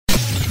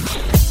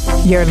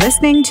You're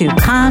listening to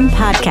Kan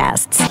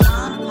Podcasts.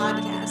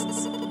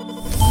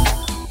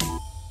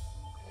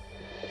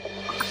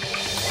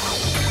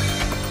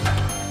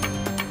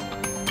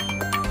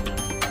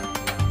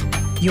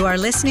 You are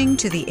listening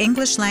to the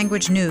English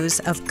language news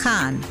of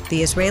Kan,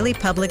 the Israeli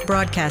Public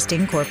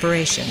Broadcasting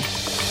Corporation.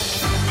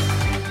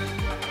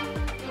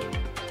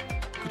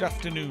 Good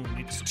afternoon.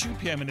 It's 2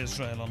 p.m. in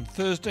Israel on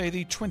Thursday,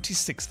 the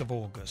 26th of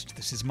August.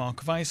 This is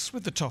Mark Weiss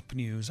with the top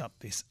news at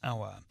this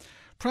hour.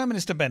 Prime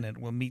Minister Bennett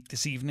will meet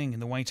this evening in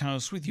the White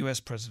House with US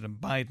President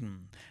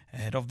Biden.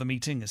 Ahead of the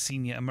meeting, a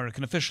senior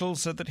American official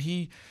said that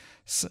he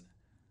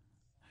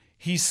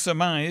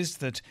surmised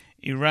that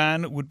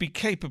Iran would be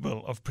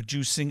capable of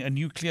producing a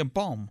nuclear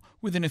bomb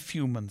within a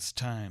few months'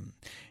 time.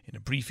 In a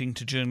briefing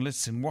to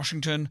journalists in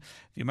Washington,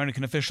 the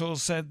American official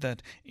said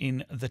that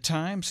in the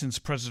time since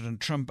President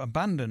Trump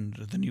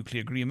abandoned the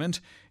nuclear agreement,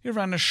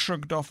 Iran has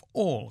shrugged off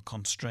all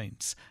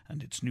constraints,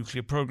 and its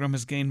nuclear program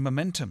has gained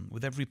momentum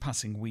with every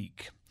passing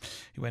week.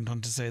 He went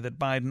on to say that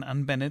Biden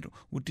and Bennett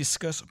would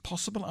discuss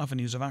possible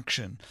avenues of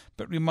action,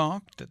 but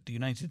remarked that the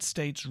United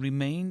States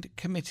remained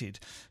committed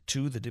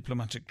to the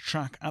diplomatic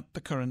track at the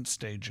current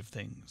stage of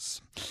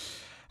things.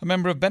 A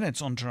member of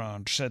Bennett's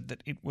entourage said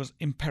that it was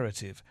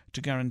imperative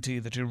to guarantee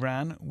that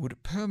Iran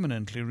would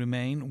permanently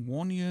remain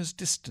 1 year's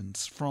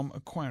distance from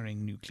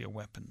acquiring nuclear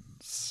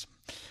weapons.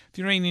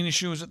 The Iranian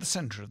issue was at the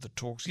centre of the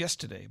talks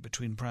yesterday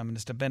between Prime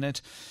Minister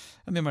Bennett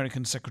and the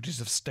American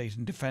Secretaries of State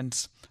and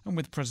Defense, and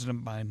with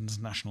President Biden's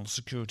National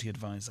Security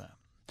Advisor.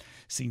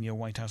 Senior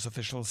White House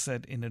officials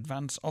said in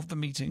advance of the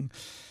meeting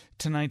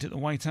tonight at the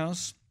White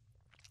House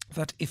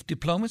that if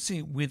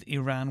diplomacy with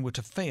Iran were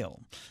to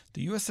fail,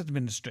 the US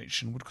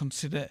administration would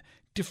consider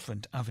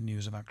different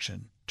avenues of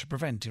action to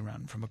prevent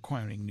Iran from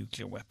acquiring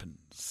nuclear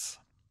weapons.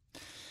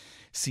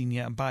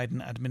 Senior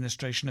Biden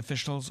administration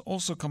officials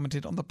also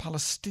commented on the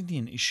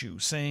Palestinian issue,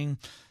 saying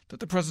that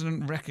the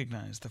president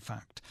recognized the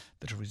fact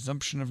that a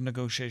resumption of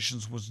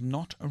negotiations was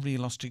not a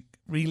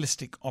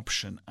realistic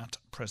option at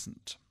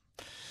present.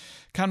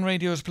 Kan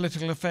Radio's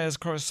political affairs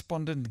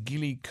correspondent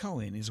Gilly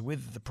Cohen is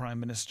with the Prime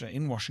Minister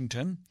in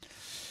Washington.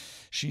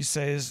 She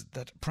says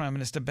that Prime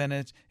Minister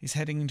Bennett is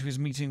heading into his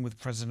meeting with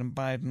President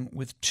Biden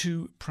with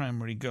two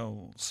primary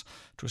goals: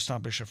 to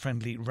establish a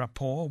friendly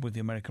rapport with the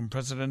American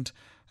president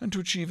and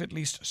to achieve at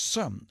least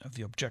some of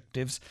the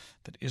objectives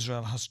that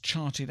Israel has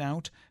charted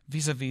out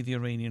vis-à-vis the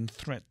Iranian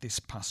threat this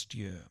past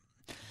year.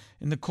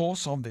 In the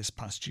course of this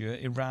past year,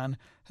 Iran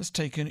has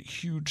taken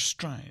huge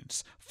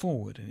strides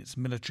forward in its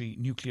military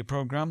nuclear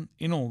program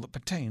in all that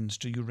pertains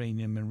to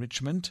uranium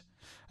enrichment,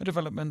 a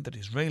development that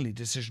Israeli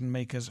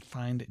decision-makers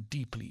find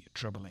deeply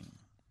troubling.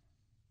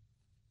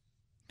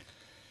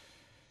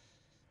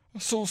 A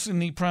source in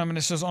the Prime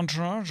Minister's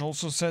entourage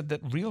also said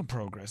that real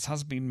progress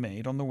has been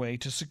made on the way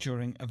to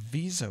securing a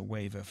visa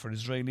waiver for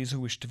Israelis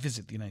who wish to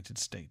visit the United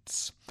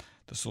States.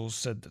 The source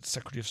said that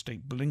Secretary of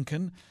State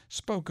Blinken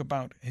spoke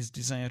about his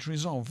desire to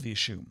resolve the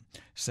issue,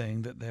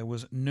 saying that there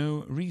was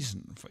no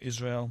reason for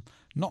Israel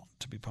not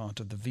to be part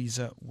of the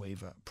visa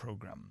waiver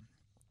program.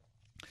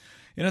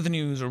 In other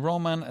news,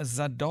 Roman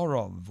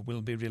Zadorov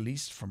will be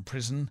released from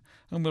prison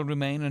and will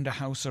remain under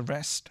house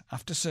arrest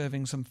after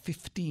serving some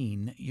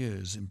 15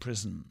 years in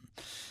prison.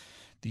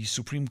 The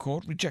Supreme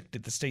Court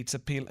rejected the state's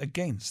appeal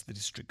against the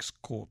district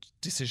court's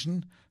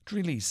decision to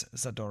release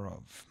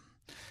Zadorov.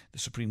 The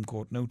Supreme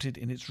Court noted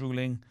in its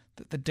ruling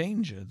that the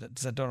danger that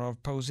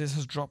Zadorov poses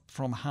has dropped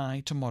from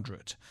high to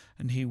moderate,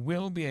 and he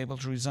will be able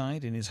to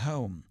reside in his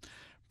home,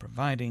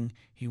 providing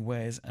he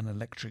wears an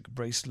electric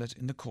bracelet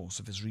in the course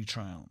of his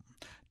retrial.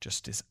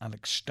 Justice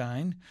Alex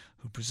Stein,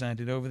 who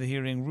presided over the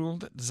hearing,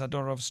 ruled that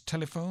Zadorov's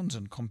telephones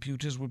and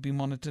computers would be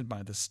monitored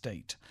by the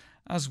state,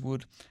 as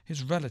would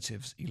his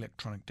relatives'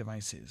 electronic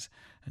devices,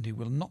 and he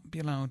will not be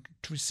allowed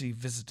to receive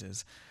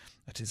visitors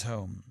at his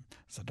home.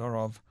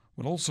 Zadorov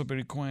will also be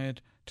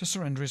required to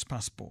surrender his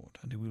passport,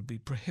 and he will be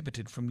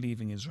prohibited from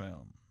leaving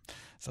Israel.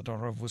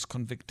 Zadorov was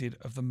convicted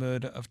of the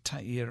murder of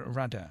Tair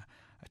Rada,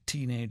 a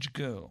teenage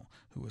girl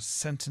who was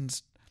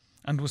sentenced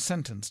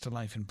to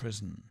life in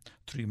prison.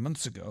 3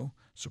 months ago,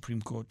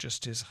 Supreme Court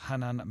Justice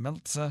Hanan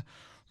Meltzer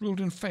ruled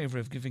in favour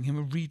of giving him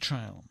a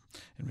retrial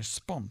in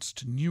response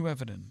to new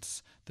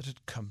evidence that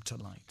had come to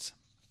light.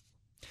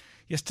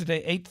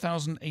 Yesterday,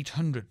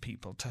 8,800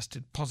 people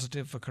tested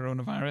positive for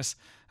coronavirus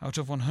out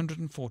of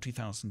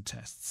 140,000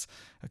 tests,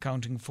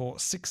 accounting for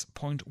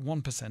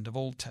 6.1% of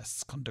all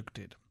tests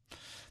conducted.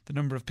 The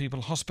number of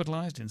people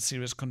hospitalised in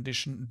serious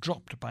condition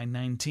dropped by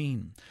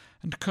 19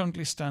 and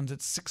currently stands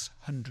at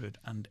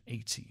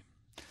 680.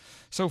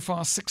 So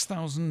far,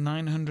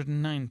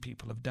 6,909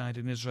 people have died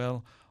in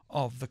Israel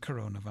of the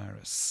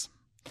coronavirus.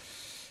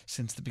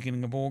 Since the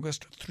beginning of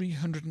August,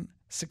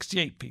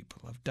 368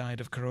 people have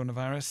died of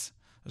coronavirus,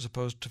 as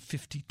opposed to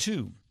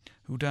 52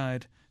 who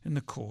died in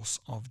the course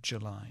of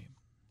July.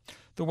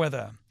 The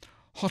weather: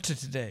 hotter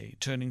today,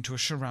 turning to a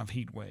Sharav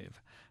heatwave.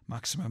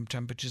 Maximum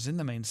temperatures in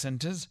the main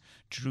centres: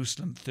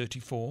 Jerusalem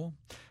 34,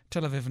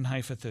 Tel Aviv and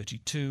Haifa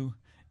 32,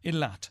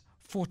 Eilat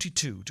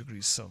 42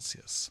 degrees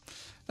Celsius.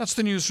 That's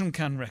the news from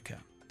Kan Reka,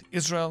 the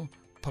Israel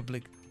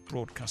Public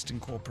Broadcasting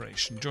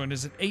Corporation. Join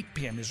us at 8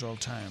 p.m. Israel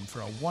time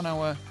for our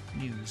 1-hour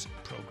news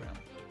program.